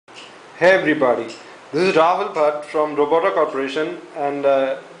Hey everybody, this is Rahul Bhatt from Robota Corporation, and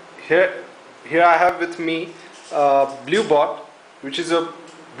here I have with me BluBot, which is a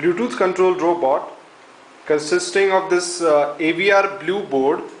Bluetooth controlled robot consisting of this AVR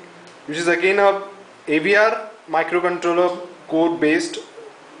BluBoard, which is again a AVR microcontroller code based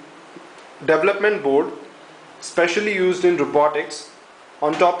development board specially used in robotics.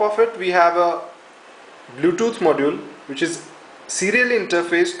 On top of it we have a Bluetooth module which is serially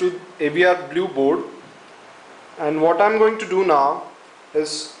interfaced to AVR BluBoard, and what I'm going to do now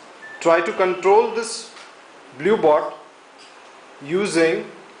is try to control this BluBot using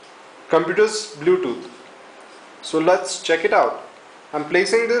computer's Bluetooth. So let's check it out. I'm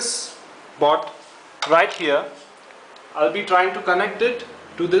placing this bot right here. I'll be trying to connect it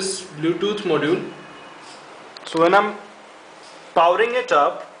to this Bluetooth module. So when I'm powering it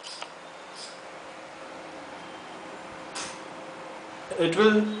up, it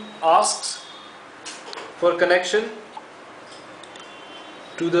will ask for connection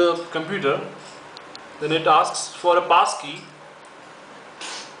to the computer. Then it asks for a passkey.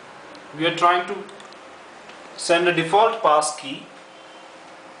 We are trying to send a default passkey.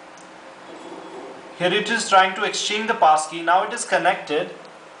 Here it is trying to exchange the passkey. Now it is connected.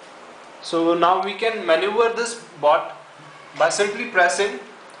 So now we can maneuver this bot by simply pressing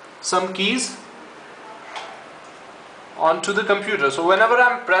some keys onto the computer. So whenever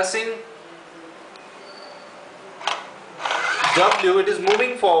I'm pressing W, it is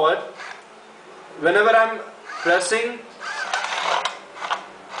moving forward. Whenever I'm pressing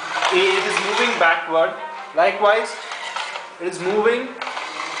A, it is moving backward. Likewise, it is moving,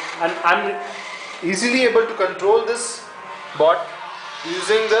 and I'm easily able to control this bot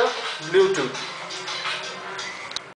using the Bluetooth.